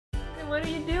what are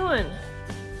you doing?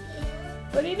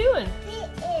 What are you doing?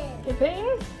 You're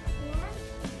painting?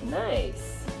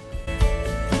 Nice.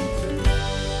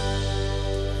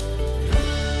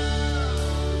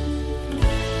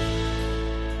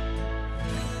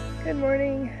 Good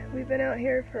morning. We've been out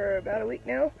here for about a week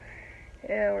now,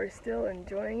 and we're still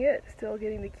enjoying it, still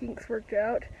getting the kinks worked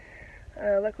out.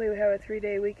 Luckily we have a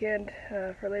 3-day weekend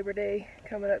for Labor Day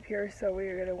coming up here, so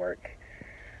we're going to work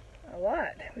a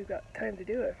lot. We've got time to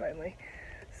do it finally.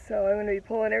 So I'm going to be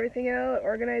pulling everything out,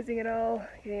 organizing it all,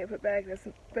 getting it put back. That's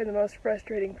been the most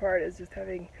frustrating part, is just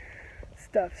having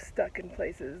stuff stuck in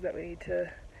places that we need to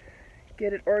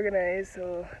get it organized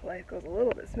so life goes a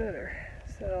little bit smoother.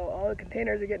 So all the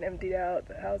containers are getting emptied out,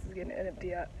 the house is getting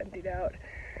emptied out.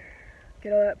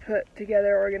 Get all that put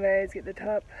together, organized, get the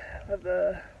top of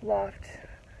the loft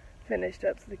finished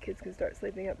up so the kids can start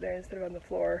sleeping up there instead of on the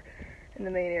floor in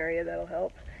the main area. That'll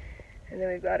help. And then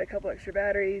we've got a couple extra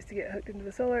batteries to get hooked into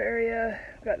the solar area.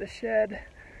 We've got the shed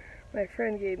my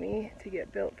friend gave me to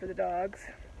get built for the dogs.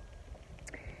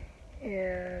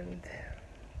 And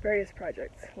various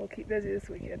projects. We'll keep busy this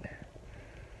weekend.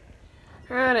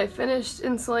 Alright, I finished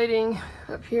insulating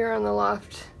up here on the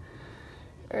loft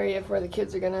area where the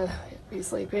kids are gonna be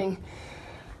sleeping.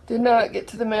 Did not get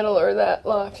to the middle or that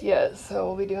loft yet, so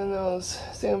we'll be doing those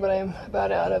soon, but I'm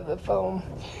about out of the foam,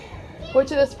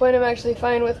 which at this point I'm actually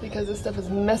fine with because this stuff is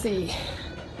messy.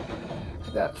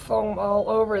 I've got foam all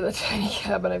over the tiny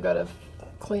cabin I've got to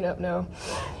clean up now.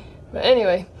 But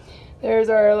anyway, there's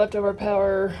our leftover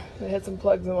power. We had some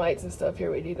plugs and lights and stuff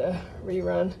here we need to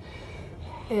rerun.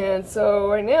 And so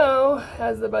right now,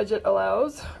 as the budget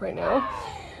allows right now,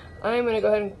 I'm going to go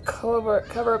ahead and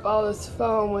cover up all this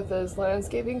foam with this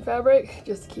landscaping fabric,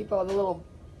 just to keep all the little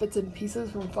bits and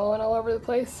pieces from falling all over the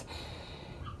place.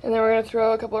 And then we're going to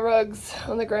throw a couple of rugs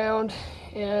on the ground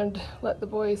and let the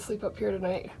boys sleep up here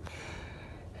tonight.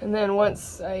 And then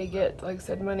once I get, like I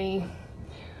said, money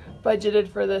budgeted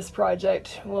for this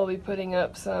project, we'll be putting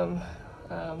up some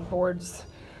boards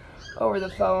over the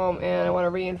foam, and I want to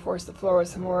reinforce the floor with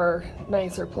some more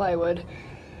nicer plywood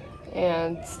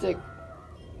and stick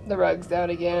the rugs down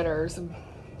again, or some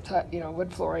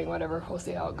wood flooring, whatever. We'll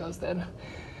see how it goes then.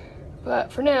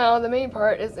 But for now, the main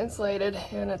part is insulated,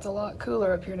 and it's a lot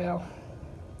cooler up here now.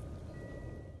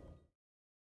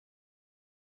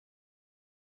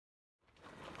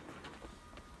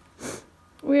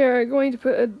 We are going to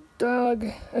put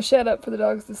a shed up for the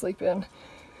dogs to sleep in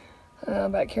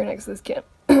back here next to this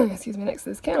next to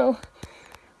this kennel.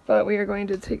 But we are going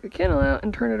to take the kennel out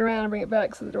and turn it around and bring it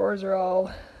back so the doors are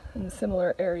all in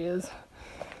similar areas.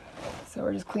 So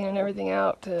we're just cleaning everything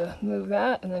out to move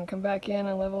that, and then come back in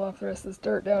and level off the rest of this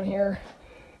dirt down here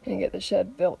and get the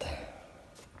shed built.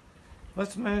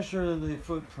 Let's measure the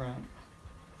footprint.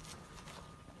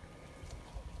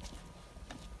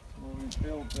 Well, we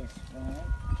built this back.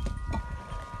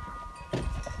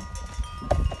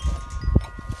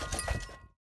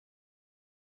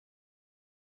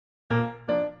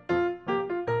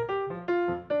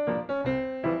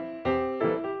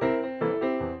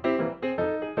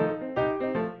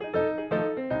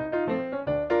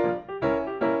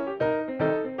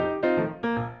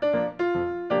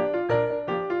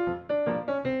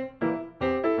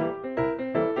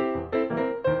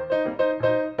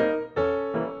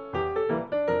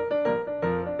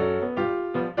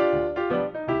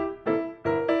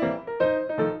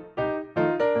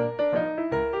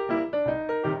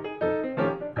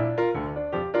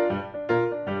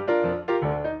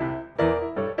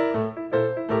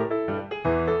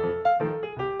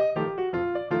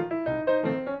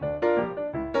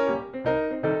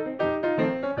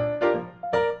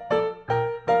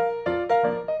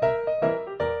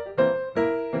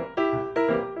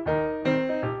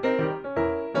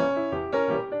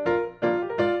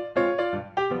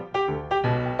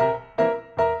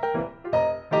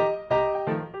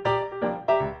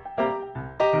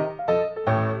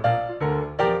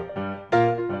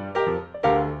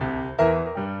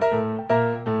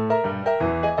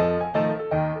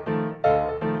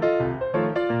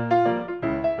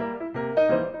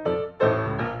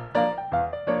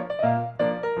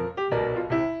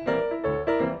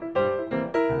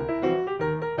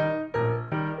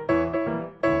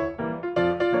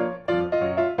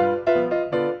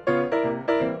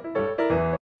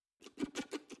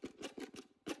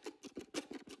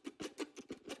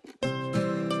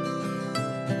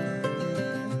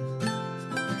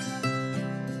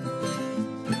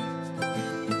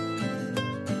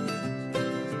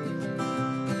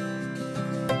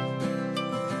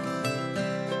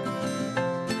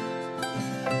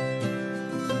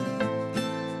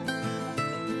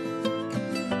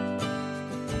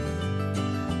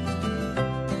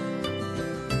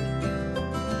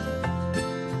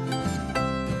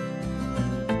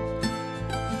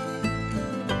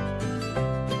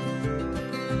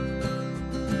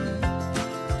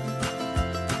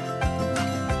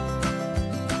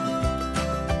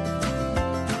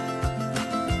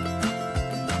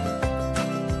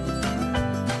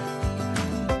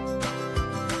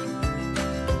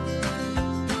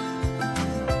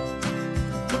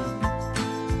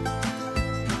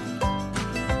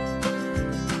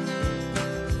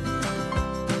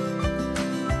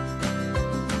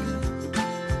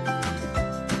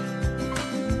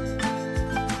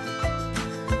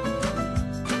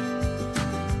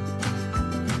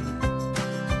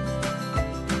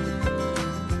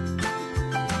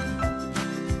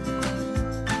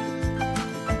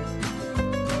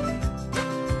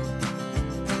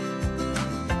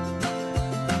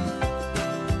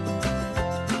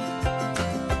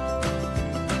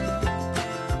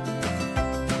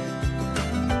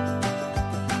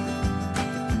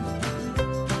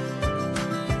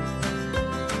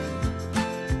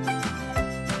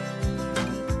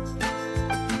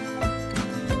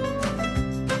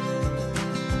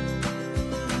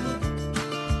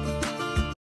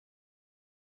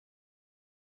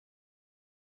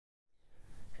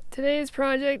 Today's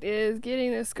project is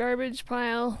getting this garbage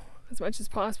pile as much as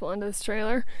possible into this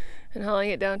trailer and hauling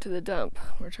it down to the dump.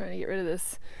 We're trying to get rid of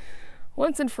this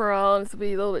once and for all, and this will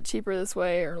be a little bit cheaper this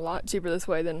way, or a lot cheaper this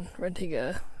way than renting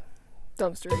a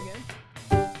dumpster again.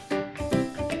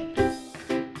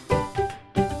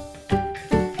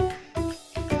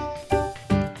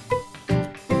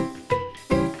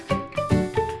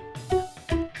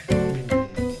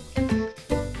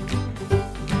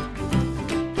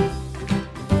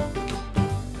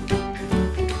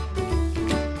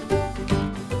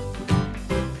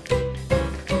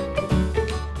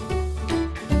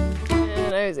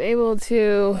 I was able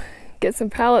to get some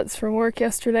pallets from work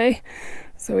yesterday,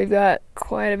 so we've got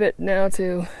quite a bit now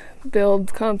to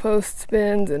build compost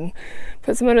bins and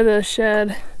put some under the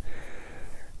shed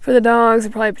for the dogs,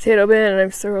 and probably a potato bin, and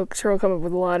I'm sure we'll come up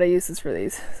with a lot of uses for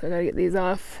these. So I gotta get these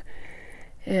off,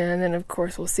 and then of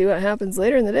course we'll see what happens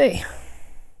later in the day.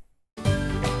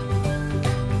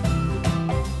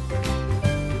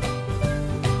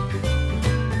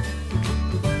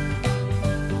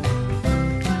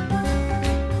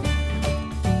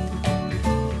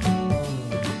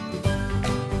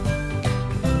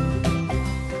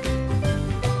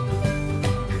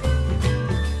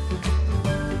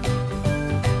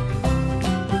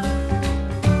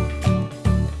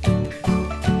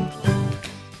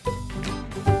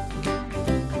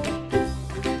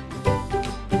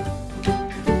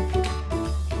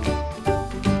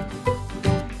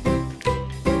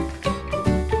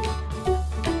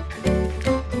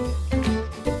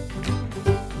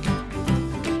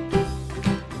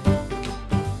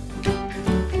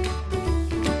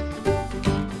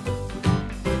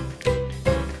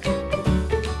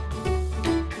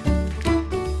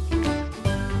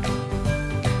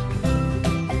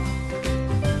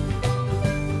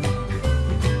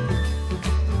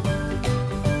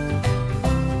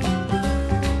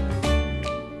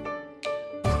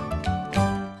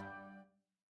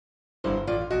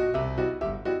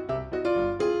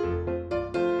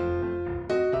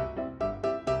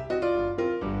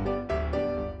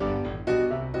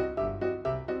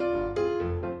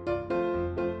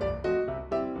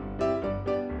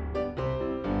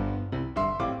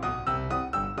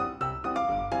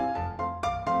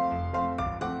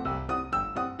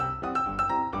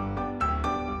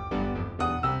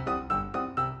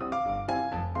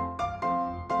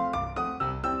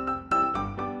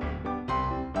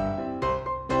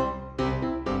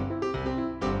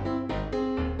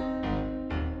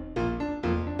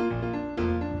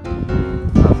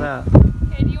 How's that?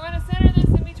 Okay, do you want to center this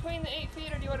in between the 8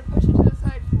 feet, or do you want to push it to the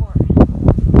side for more?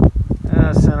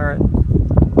 Center it.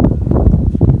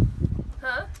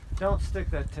 Huh? Don't stick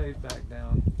that tape back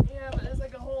down. Yeah, but there's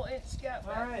like a whole inch gap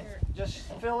back Alright, here. just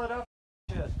fill it up.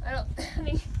 Shit. I don't,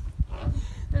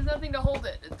 there's nothing to hold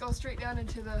it. It goes straight down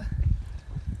into the...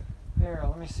 Here,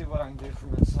 let me see what I can do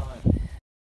from inside.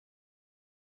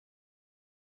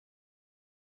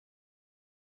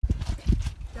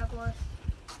 Definitely.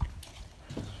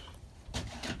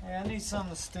 Yeah, I need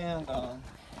something to stand on.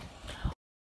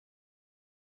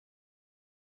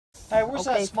 Hey, where's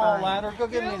that small ladder? Go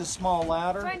get me the small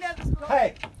ladder. Find out the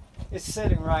Hey, it's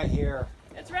sitting right here.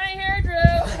 It's right here,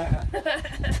 Drew.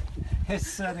 It's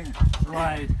sitting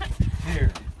right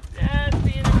here. Dad's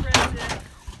being impressive.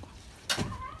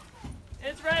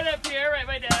 It's right up here, right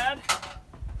by Dad.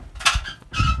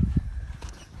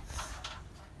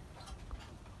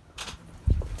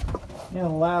 Yeah, the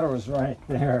ladder was right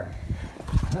there.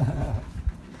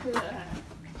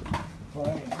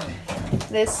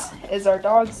 This is our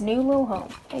dog's new little home.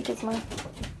 Hey, Gizmo.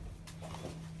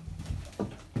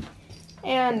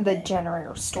 And the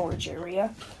generator storage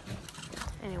area.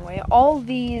 Anyway, all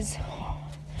these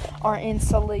are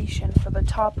insulation for the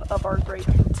top of our great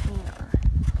container.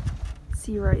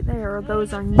 See right there,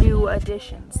 those are new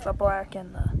additions. The black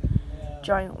and the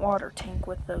giant water tank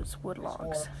with those wood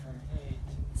logs.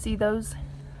 See those?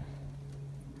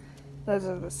 Those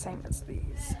are the same as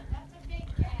these.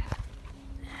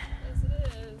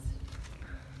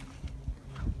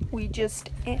 We just,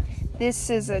 this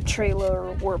is a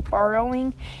trailer we're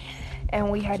borrowing, and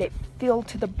we had it filled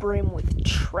to the brim with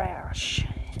trash.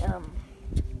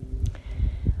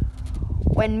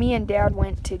 When me and Dad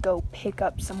went to go pick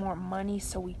up some more money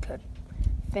so we could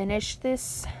finish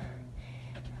this,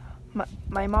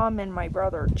 my mom and my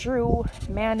brother Drew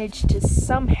managed to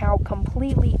somehow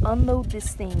completely unload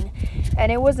this thing,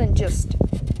 and it wasn't just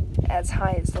as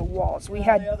high as the walls. We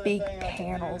had big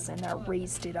panels and that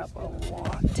raised it up a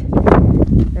lot.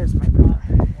 There's my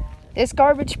brother. This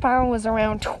garbage pile was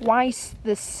around twice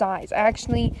the size.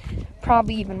 Actually,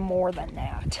 probably even more than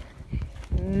that.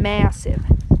 Massive.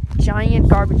 giant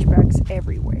garbage bags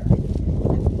everywhere.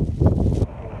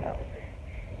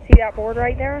 See that board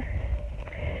right there?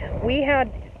 We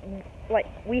had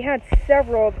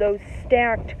several of those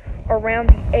stacked around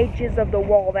the edges of the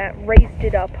wall. That raised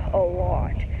it up a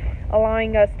lot,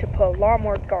 allowing us to put a lot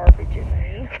more garbage in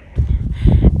there.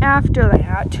 After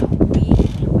that,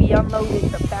 we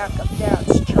unloaded the back of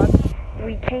Dad's truck.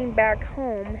 We came back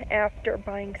home after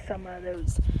buying some of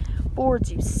those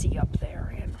boards you see up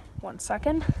there. In 1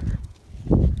 second.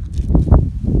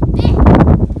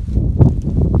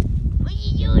 What are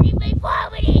you doing in my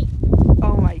property?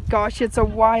 Oh my gosh, it's a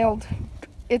wild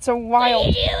What are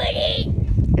you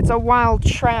doing? it's a wild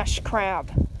trash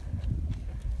crab.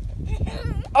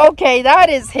 Okay, that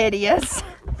is hideous.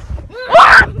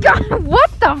 Oh, God, what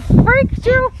the frick,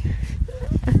 Drew?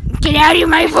 Get out of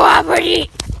my property!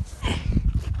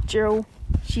 Drew,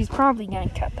 she's probably gonna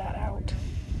cut that out.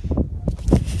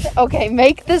 Okay,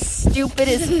 make the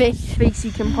stupidest face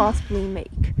you can possibly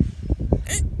make.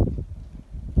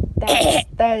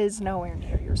 That is nowhere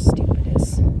near your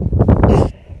stupidest.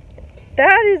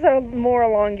 That is more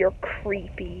along your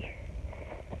creepy.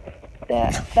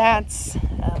 That's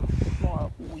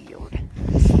more weird.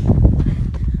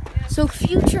 So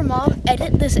future mom,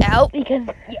 edit this out because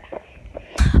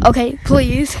okay,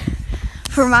 please,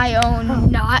 for my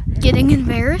own not getting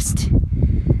embarrassed.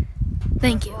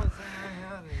 Thank you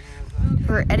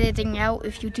for editing out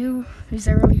if you do, because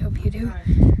I really hope you do.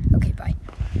 Okay, bye.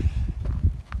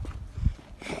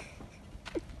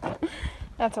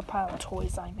 That's a pile of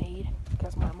toys I made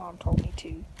because my mom told me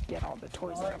to get all the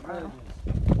toys in a pile.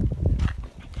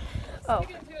 Oh,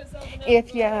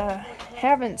 if you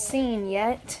haven't seen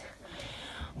yet,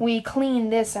 we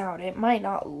cleaned this out. It might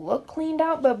not look cleaned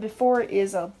out, but before it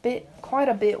is quite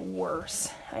a bit worse.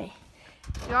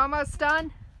 You almost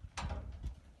done?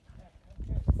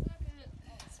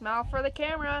 Smile for the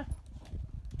camera.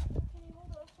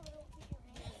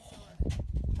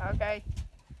 Okay.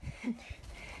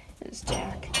 It's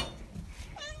Jack.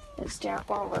 It's Jack,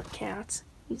 one of our cats.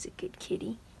 He's a good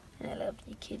kitty. And I love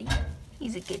you, kitty.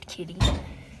 He's a good kitty.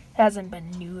 Hasn't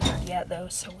been neutered yet, though,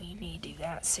 so we need to do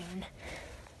that soon.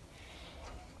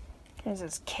 There's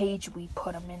this cage we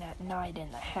put him in at night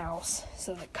in the house,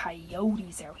 so the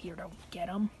coyotes out here don't get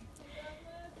him.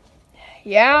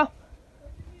 Yeah?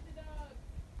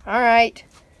 Alright.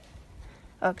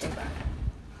 Okay,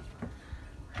 bye.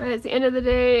 Alright, it's the end of the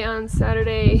day on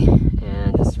Saturday,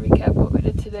 and just to recap what we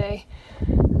did today.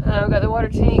 We got the water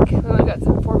tank. We got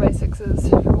some 4x6s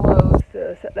from Lowe's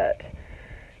to set that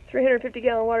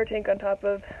 350-gallon water tank on top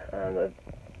of the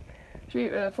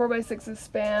 4x6s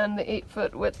span the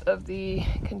 8-foot width of the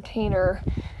container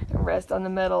and rest on the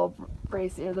metal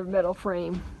brace, the metal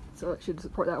frame, so it should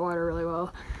support that water really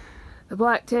well. The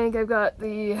black tank, I've got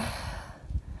the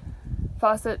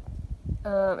faucet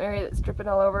area that's dripping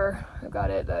all over. I've got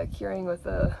it curing with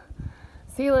a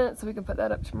sealant, so we can put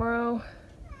that up tomorrow.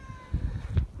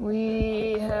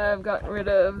 We have gotten rid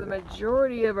of the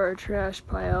majority of our trash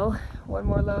pile. One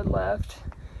more load left.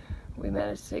 We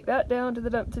managed to take that down to the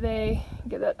dump today,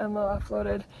 get that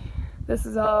offloaded. This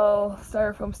is all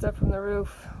styrofoam stuff from the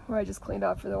roof where I just cleaned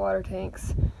off for the water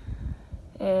tanks.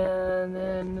 And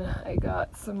then I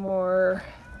got some more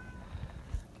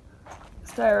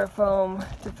styrofoam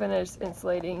to finish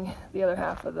insulating the other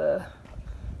half of the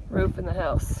roof in the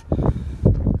house.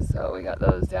 So we got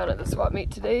those down at the swap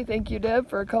meet today. Thank you, Deb,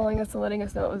 for calling us and letting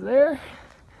us know it was there.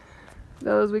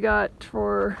 Those we got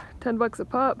for 10 bucks a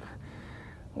pop,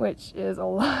 which is a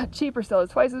lot cheaper still.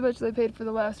 It's twice as much as I paid for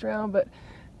the last round, but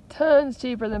tons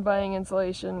cheaper than buying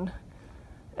insulation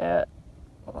at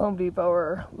Home Depot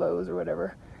or Lowe's or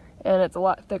whatever. And it's a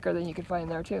lot thicker than you can find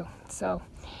there too. So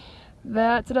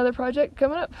that's another project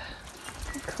coming up.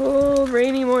 Cold,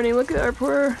 rainy morning. Look at our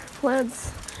poor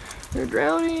plants. They're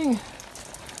drowning.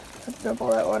 Let's dump all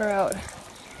that water out.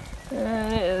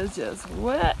 And it is just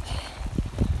wet.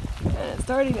 And it's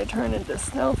starting to turn into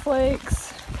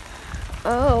snowflakes.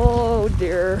 Oh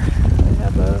dear. I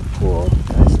have a pool.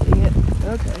 Gosh dang it.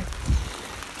 Okay.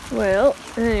 Well,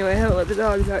 anyway, I haven't let the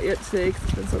dogs out yet today because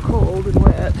it's been so cold and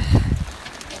wet.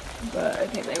 But I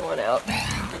think they want out.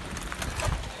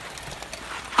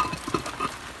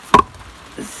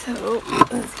 So,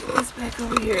 let's get this back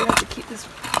over here. I have to keep this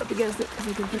up against it because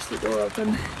I can push the door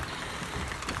open.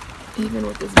 Even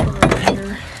with this bar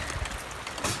here.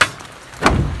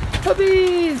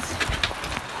 Puppies!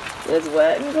 It's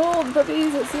wet and cold,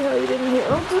 puppies. Let's see how you did in here.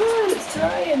 Oh good, it's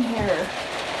dry in here.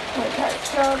 Like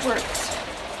how it works.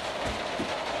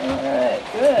 Alright,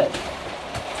 good.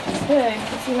 Okay,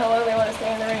 let's see how long they want to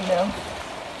stay in the ring now.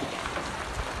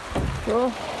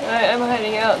 Cool. Alright, I'm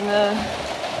hiding out in the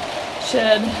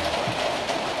shed.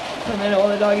 for a minute while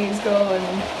the doggies go and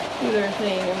do their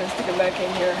thing. I'm gonna stick them back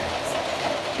in here.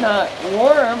 It's not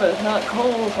warm, but it's not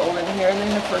cold in here, and they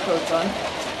have fur coats on.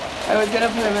 I was gonna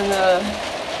put them in the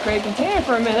gray container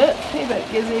for a minute. Hey, but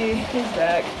Gizzy, he's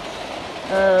back.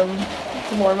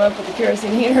 To warm up with the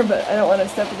kerosene heater, but I don't want to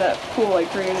step in that pool I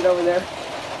created over there.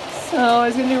 So I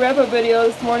was gonna do a wrap-up video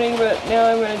this morning, but now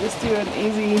I'm gonna just do an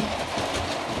easy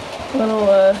little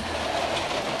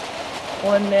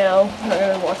one now. I'm not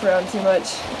gonna walk around too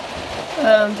much.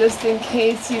 Just in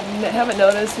case you haven't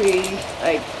noticed,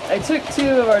 I took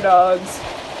 2 of our dogs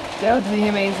down to the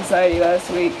Humane Society last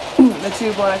week. The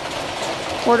 2 black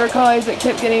border collies that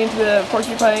kept getting into the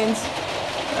porcupines.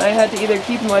 I had to either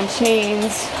keep them on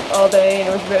chains all day, and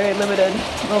it was very limited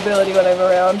mobility when I'm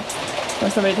around, or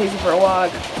somebody takes them for a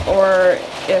walk, or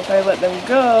if I let them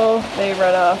go, they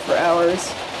run off for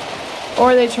hours.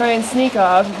 Or they try and sneak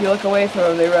off. If you look away from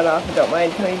them, they run off and don't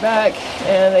mind coming back,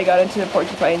 and they got into the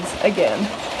porcupines again.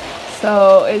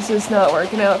 So it's just not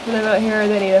working out for them out here.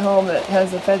 They need a home that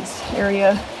has a fenced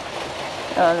area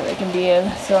that they can be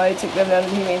in. So I took them down to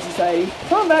the Humane Society.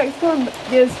 Come on back, come on,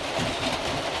 Giz.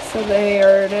 So they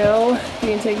are now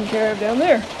being taken care of down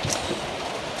there.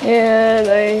 And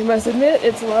I must admit,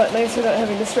 it's a lot nicer not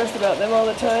having to stress about them all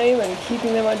the time and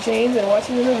keeping them on chains and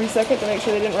watching them every second to make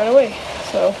sure they didn't run away.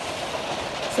 So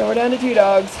we're down to 2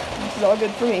 dogs, which is all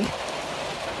good for me.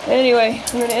 Anyway,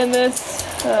 I'm going to end this.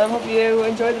 Hope you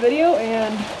enjoyed the video,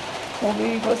 and we'll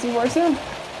be posting more soon.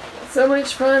 It's so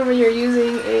much fun when you're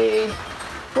using a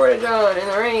porta-john in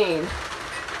the rain.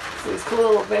 So these cool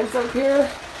little vents up here.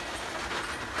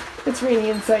 It's raining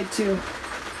inside too.